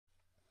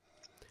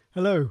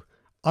Hello,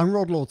 I'm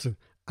Lawton,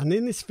 and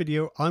in this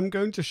video I'm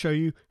going to show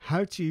you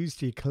how to use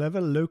the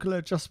clever local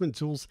adjustment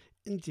tools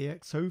in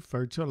DxO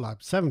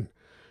PhotoLab7.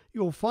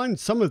 You'll find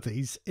some of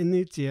these in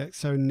the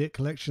DxO Knit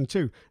collection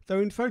too,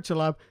 though in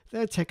PhotoLab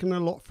they're taken a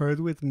lot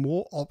further with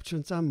more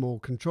options and more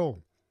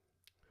control.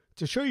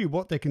 To show you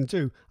what they can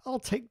do, I'll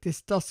take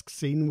this dusk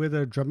scene with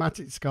a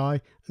dramatic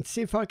sky and see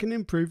if I can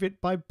improve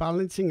it by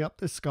balancing up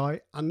the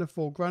sky and the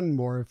foreground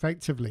more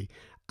effectively,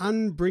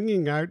 and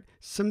bringing out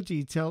some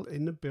detail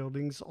in the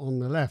buildings on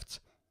the left.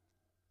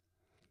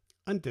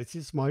 And this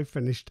is my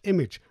finished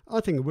image. I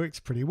think it works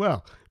pretty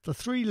well. The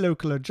three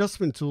local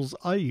adjustment tools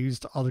I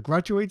used are the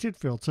graduated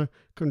filter,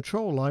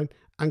 control line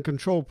and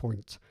control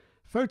point.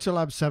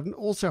 PhotoLab7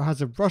 also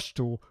has a brush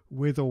tool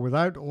with or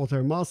without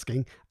auto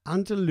masking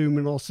and a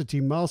luminosity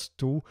mask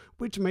tool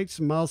which makes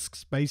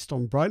masks based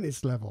on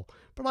brightness level,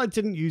 but I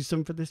didn't use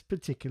them for this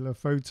particular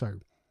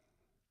photo.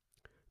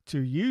 To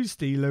use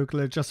the local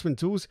adjustment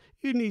tools,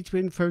 you need to be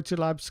in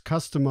PhotoLab's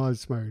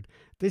customise mode.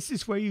 This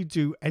is where you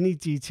do any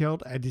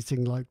detailed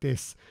editing like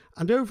this.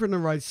 And over in the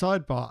right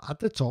sidebar at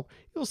the top,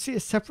 you'll see a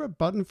separate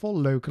button for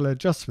local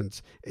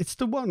adjustments. It's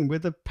the one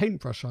with the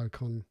paintbrush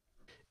icon.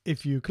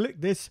 If you click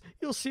this,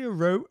 you'll see a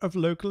row of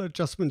local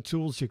adjustment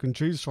tools you can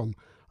choose from.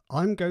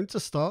 I'm going to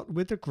start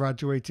with the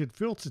graduated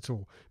filter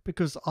tool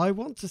because I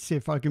want to see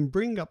if I can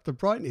bring up the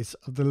brightness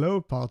of the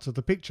lower part of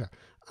the picture,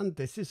 and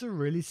this is a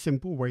really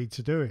simple way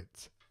to do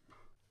it.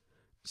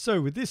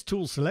 So with this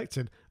tool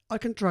selected, I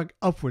can drag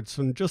upwards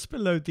from just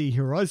below the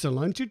horizon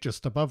line to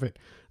just above it.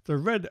 The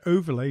red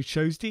overlay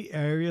shows the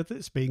area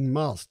that's being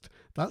masked.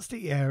 That's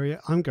the area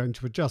I'm going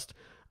to adjust.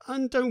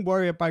 And don't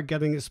worry about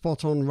getting it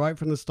spot on right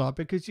from the start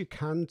because you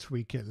can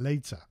tweak it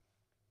later.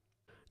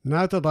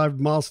 Now that I've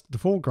masked the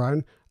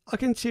foreground, I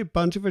can see a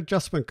bunch of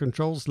adjustment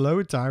controls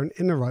lower down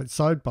in the right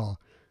sidebar.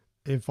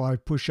 If I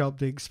push up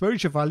the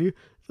exposure value,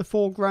 the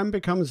foreground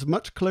becomes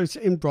much closer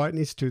in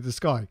brightness to the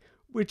sky,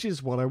 which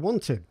is what I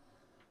wanted.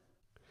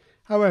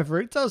 However,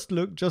 it does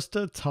look just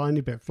a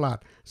tiny bit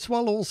flat, so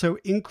I'll also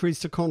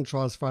increase the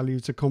contrast value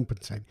to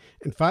compensate.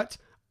 In fact,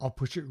 I'll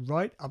push it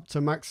right up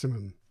to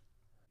maximum.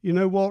 You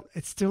know what?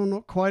 It's still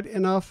not quite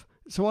enough,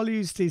 so I'll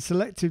use the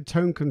selective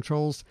tone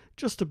controls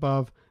just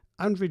above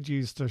and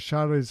reduce the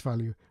shadows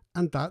value,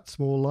 and that's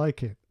more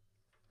like it.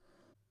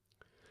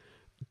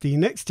 The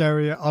next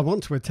area I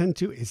want to attend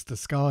to is the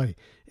sky.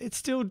 It's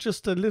still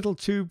just a little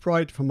too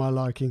bright for my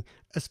liking,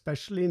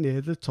 especially near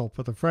the top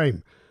of the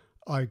frame.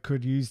 I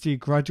could use the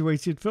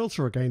graduated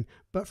filter again,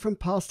 but from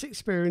past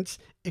experience,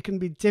 it can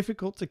be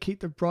difficult to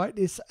keep the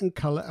brightness and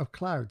colour of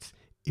clouds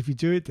if you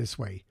do it this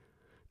way.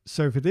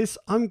 So for this,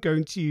 I'm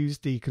going to use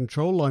the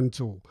control line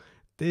tool.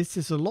 This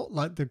is a lot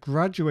like the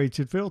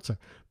graduated filter,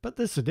 but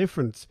there's a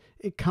difference.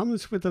 It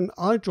comes with an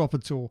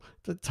eyedropper tool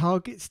that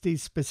targets the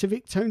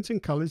specific tones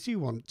and colours you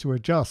want to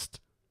adjust.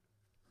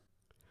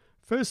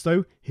 First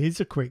though, here's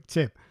a quick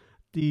tip.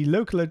 The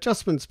local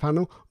adjustments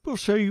panel will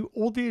show you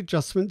all the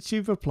adjustments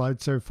you've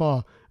applied so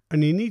far,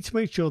 and you need to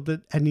make sure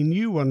that any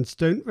new ones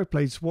don't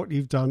replace what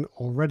you've done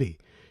already.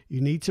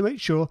 You need to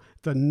make sure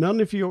that none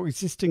of your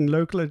existing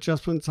local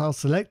adjustments are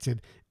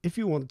selected if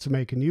you want to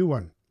make a new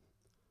one.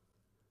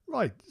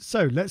 Right,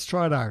 so let's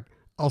try it out.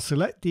 I'll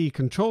select the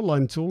control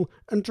line tool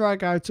and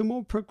drag out a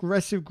more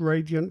progressive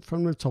gradient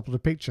from the top of the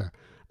picture,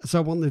 as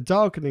I want the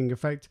darkening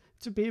effect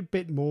to be a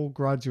bit more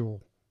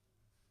gradual.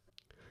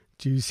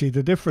 Do you see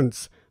the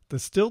difference?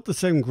 There's still the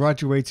same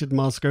graduated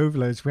mask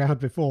overlays we had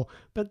before,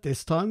 but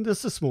this time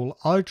there's a small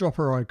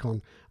eyedropper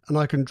icon, and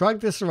I can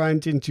drag this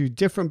around into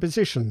different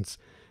positions.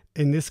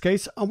 In this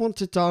case, I want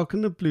to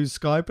darken the blue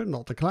sky but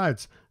not the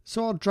clouds,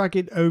 so I'll drag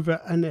it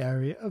over an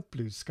area of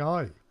blue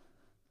sky.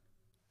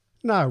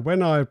 Now,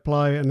 when I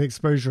apply an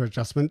exposure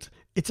adjustment,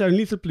 it's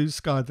only the blue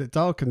sky that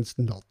darkens,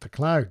 not the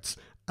clouds,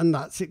 and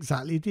that's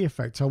exactly the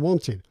effect I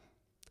wanted.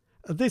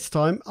 This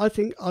time, I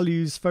think I'll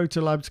use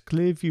PhotoLab's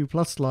Clear View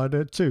Plus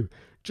slider too,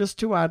 just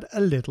to add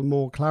a little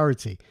more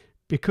clarity.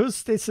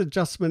 Because this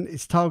adjustment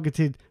is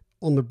targeted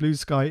on the blue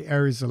sky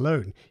areas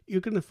alone,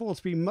 you can afford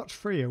to be much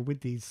freer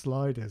with these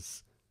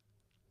sliders.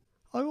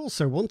 I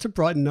also want to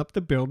brighten up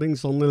the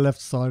buildings on the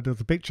left side of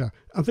the picture,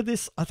 and for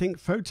this I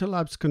think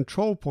PhotoLab's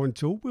control point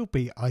tool will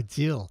be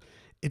ideal.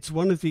 It's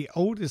one of the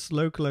oldest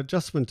local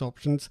adjustment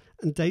options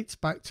and dates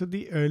back to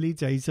the early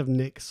days of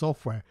Knit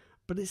software,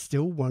 but it's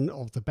still one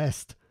of the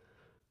best.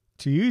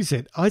 To use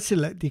it, I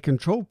select the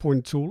control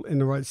point tool in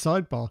the right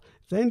sidebar,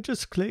 then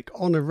just click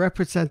on a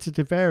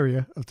representative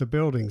area of the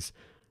buildings.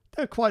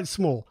 They're quite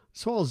small,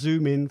 so I'll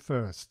zoom in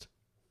first.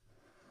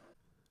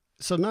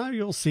 So now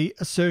you'll see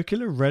a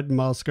circular red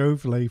mask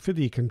overlay for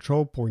the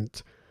control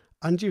point,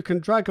 and you can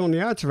drag on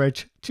the outer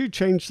edge to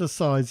change the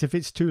size if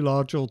it's too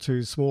large or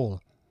too small.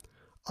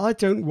 I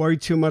don't worry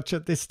too much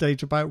at this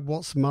stage about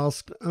what's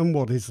masked and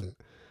what isn't.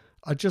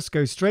 I just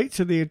go straight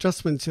to the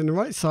adjustments in the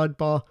right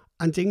sidebar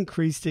and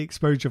increase the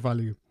exposure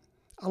value.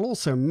 I'll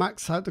also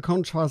max out the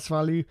contrast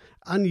value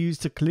and use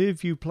the Clear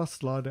View Plus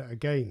slider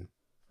again.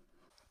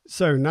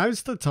 So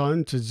now's the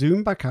time to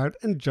zoom back out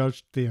and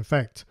judge the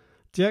effect.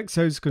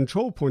 DxO's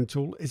control point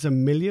tool is a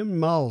million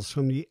miles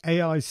from the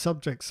AI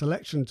subject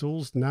selection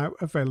tools now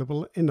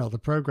available in other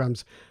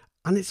programs,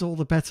 and it's all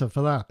the better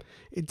for that.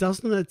 It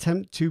doesn't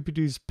attempt to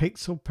produce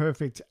pixel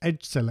perfect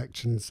edge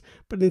selections,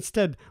 but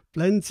instead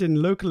blends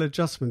in local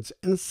adjustments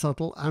in a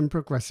subtle and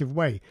progressive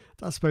way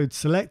that's both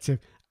selective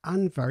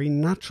and very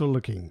natural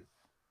looking.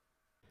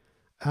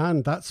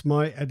 And that's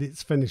my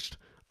edits finished.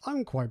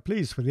 I'm quite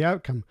pleased with the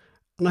outcome,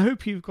 and I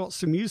hope you've got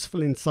some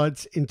useful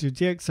insights into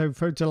DxO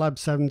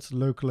PhotoLab7's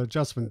local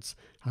adjustments,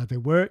 how they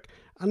work,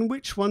 and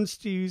which ones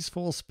to use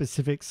for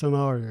specific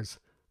scenarios.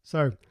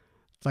 So,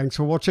 thanks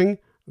for watching,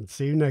 and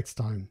see you next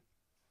time.